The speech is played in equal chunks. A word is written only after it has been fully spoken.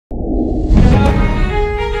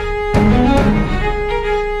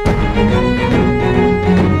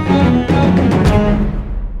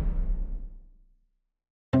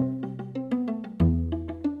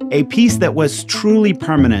A peace that was truly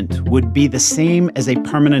permanent would be the same as a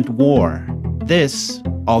permanent war. This,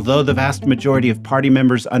 although the vast majority of party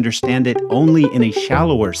members understand it only in a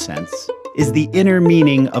shallower sense, is the inner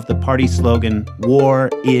meaning of the party slogan, "War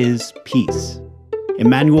is Peace."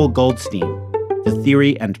 Emmanuel Goldstein, The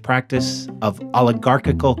Theory and Practice of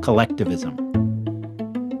Oligarchical Collectivism.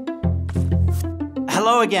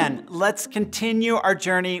 Hello again. Let's continue our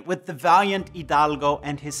journey with the valiant Hidalgo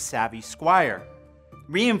and his savvy squire.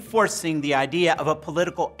 Reinforcing the idea of a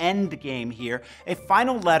political endgame here, a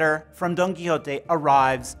final letter from Don Quixote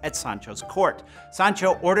arrives at Sancho's court.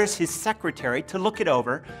 Sancho orders his secretary to look it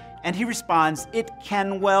over, and he responds, "It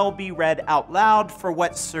can well be read out loud, for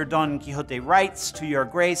what Sir Don Quixote writes to your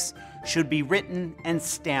grace should be written and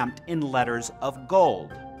stamped in letters of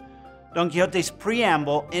gold." Don Quixote's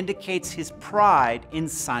preamble indicates his pride in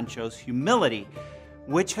Sancho's humility,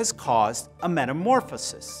 which has caused a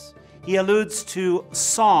metamorphosis. He alludes to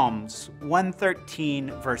Psalms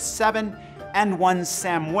 113, verse 7, and 1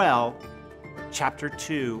 Samuel, chapter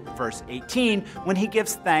 2, verse 18, when he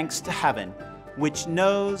gives thanks to heaven, which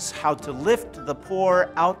knows how to lift the poor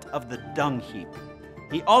out of the dung heap.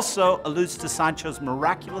 He also alludes to Sancho's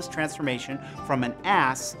miraculous transformation from an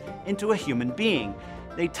ass into a human being.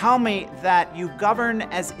 They tell me that you govern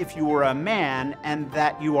as if you were a man, and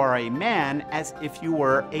that you are a man as if you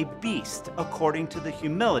were a beast, according to the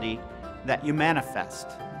humility that you manifest.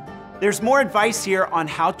 There's more advice here on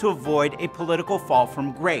how to avoid a political fall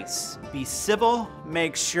from grace. Be civil,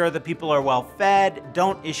 make sure the people are well fed,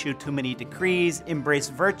 don't issue too many decrees, embrace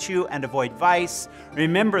virtue and avoid vice,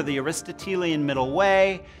 remember the Aristotelian middle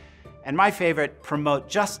way, and my favorite, promote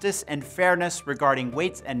justice and fairness regarding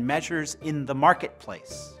weights and measures in the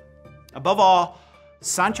marketplace. Above all,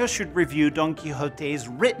 Sancho should review Don Quixote's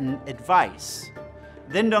written advice.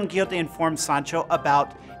 Then Don Quixote informs Sancho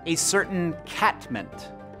about a certain catment,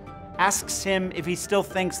 asks him if he still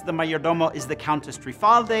thinks the mayordomo is the Countess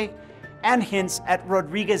Trifaldi, and hints at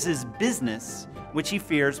Rodriguez's business, which he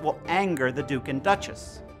fears will anger the Duke and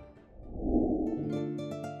Duchess.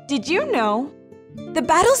 Did you know? The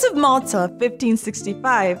battles of Malta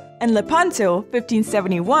 1565 and Lepanto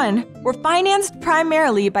 1571 were financed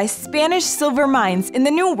primarily by Spanish silver mines in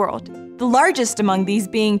the New World, the largest among these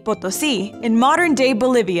being Potosí in modern-day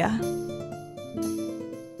Bolivia.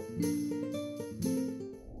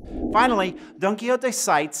 Finally, Don Quixote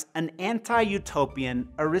cites an anti-utopian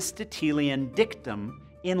Aristotelian dictum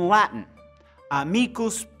in Latin,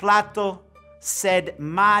 amicus Plato sed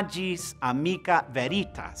magis amica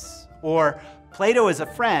veritas, or Plato is a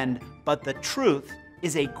friend, but the truth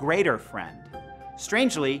is a greater friend.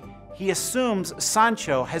 Strangely, he assumes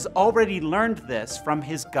Sancho has already learned this from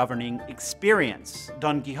his governing experience.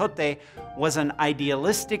 Don Quixote was an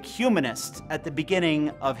idealistic humanist at the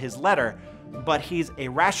beginning of his letter, but he's a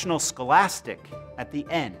rational scholastic at the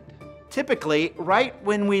end. Typically, right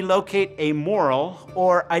when we locate a moral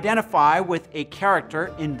or identify with a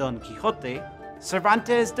character in Don Quixote,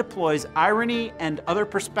 Cervantes deploys irony and other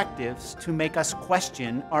perspectives to make us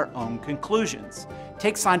question our own conclusions.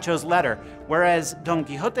 Take Sancho's letter. Whereas Don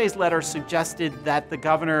Quixote's letter suggested that the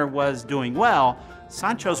governor was doing well,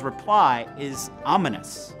 Sancho's reply is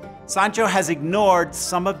ominous. Sancho has ignored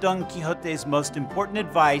some of Don Quixote's most important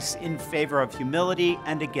advice in favor of humility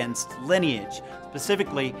and against lineage.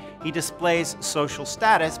 Specifically, he displays social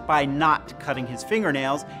status by not cutting his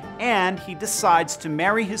fingernails, and he decides to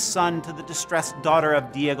marry his son to the distressed daughter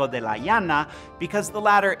of Diego de la Llana because the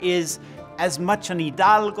latter is as much an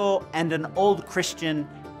hidalgo and an old Christian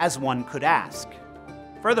as one could ask.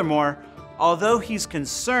 Furthermore, although he's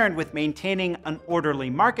concerned with maintaining an orderly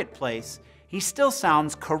marketplace, he still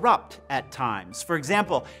sounds corrupt at times. For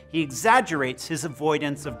example, he exaggerates his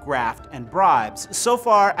avoidance of graft and bribes. So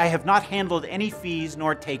far, I have not handled any fees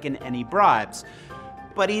nor taken any bribes.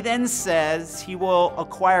 But he then says he will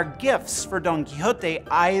acquire gifts for Don Quixote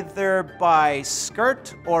either by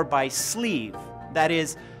skirt or by sleeve. That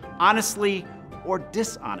is, honestly or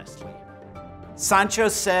dishonestly. Sancho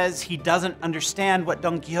says he doesn't understand what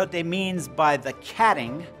Don Quixote means by the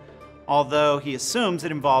catting, although he assumes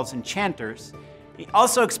it involves enchanters. He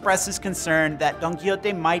also expresses concern that Don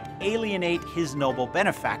Quixote might alienate his noble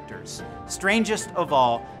benefactors. Strangest of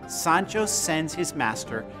all, Sancho sends his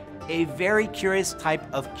master a very curious type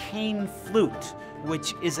of cane flute,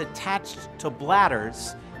 which is attached to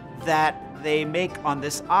bladders that they make on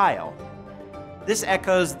this isle. This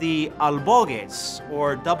echoes the albogues,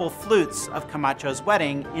 or double flutes, of Camacho's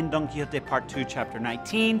wedding in Don Quixote Part 2, Chapter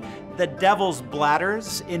 19, the devil's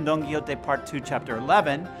bladders in Don Quixote Part 2, Chapter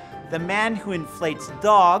 11, the man who inflates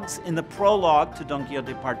dogs in the prologue to Don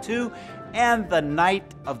Quixote Part 2, and the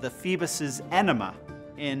night of the Phoebus's enema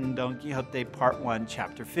in Don Quixote Part 1,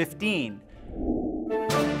 Chapter 15.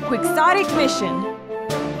 Quixotic mission.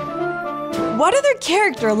 What other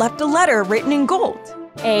character left a letter written in gold?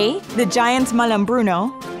 A. The giant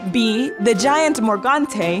Malambruno. B. The giant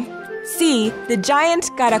Morgante. C. The giant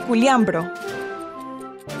Caraculiambro.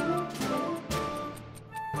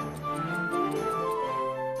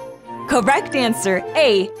 Correct answer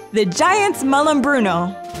A. The giant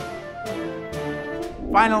Malambruno.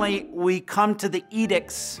 Finally, we come to the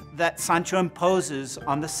edicts that Sancho imposes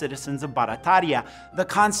on the citizens of Barataria, the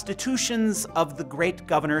constitutions of the great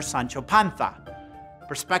governor Sancho Panza.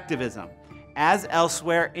 Perspectivism. As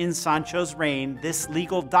elsewhere in Sancho's reign, this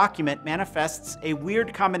legal document manifests a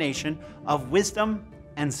weird combination of wisdom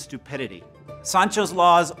and stupidity. Sancho's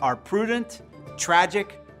laws are prudent,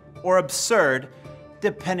 tragic, or absurd,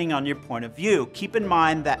 depending on your point of view. Keep in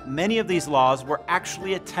mind that many of these laws were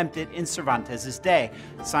actually attempted in Cervantes' day.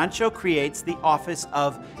 Sancho creates the office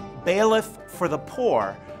of bailiff for the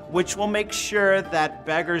poor, which will make sure that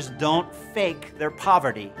beggars don't fake their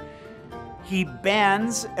poverty. He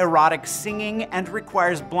bans erotic singing and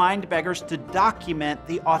requires blind beggars to document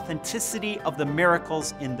the authenticity of the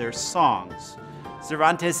miracles in their songs.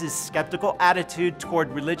 Cervantes' skeptical attitude toward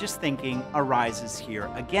religious thinking arises here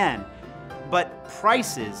again. But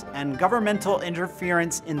prices and governmental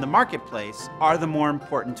interference in the marketplace are the more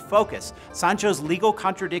important focus. Sancho's legal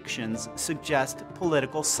contradictions suggest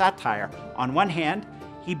political satire. On one hand,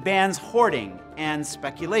 he bans hoarding and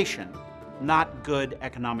speculation, not good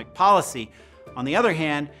economic policy. On the other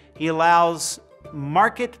hand, he allows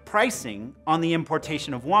market pricing on the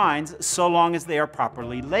importation of wines so long as they are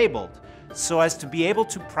properly labeled, so as to be able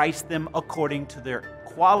to price them according to their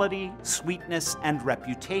quality, sweetness, and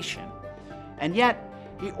reputation. And yet,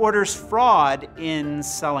 he orders fraud in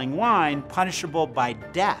selling wine punishable by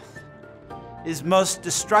death. His most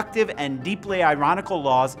destructive and deeply ironical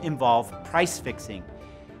laws involve price fixing.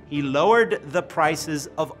 He lowered the prices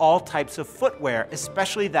of all types of footwear,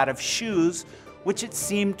 especially that of shoes, which it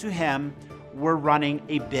seemed to him were running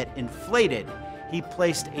a bit inflated. He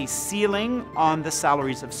placed a ceiling on the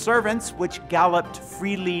salaries of servants, which galloped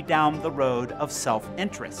freely down the road of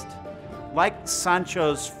self-interest. Like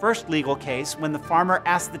Sancho's first legal case, when the farmer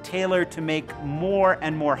asked the tailor to make more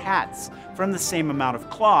and more hats from the same amount of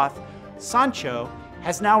cloth, Sancho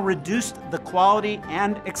has now reduced the quality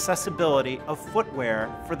and accessibility of footwear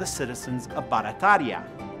for the citizens of Barataria.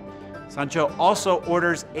 Sancho also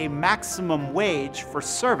orders a maximum wage for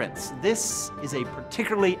servants. This is a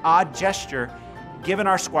particularly odd gesture given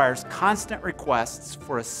our squire's constant requests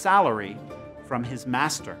for a salary from his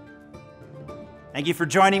master. Thank you for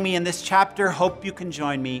joining me in this chapter. Hope you can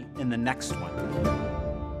join me in the next one.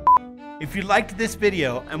 If you liked this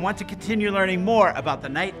video and want to continue learning more about the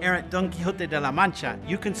knight-errant Don Quixote de la Mancha,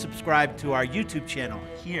 you can subscribe to our YouTube channel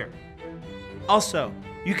here. Also,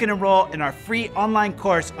 you can enroll in our free online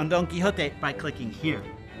course on Don Quixote by clicking here.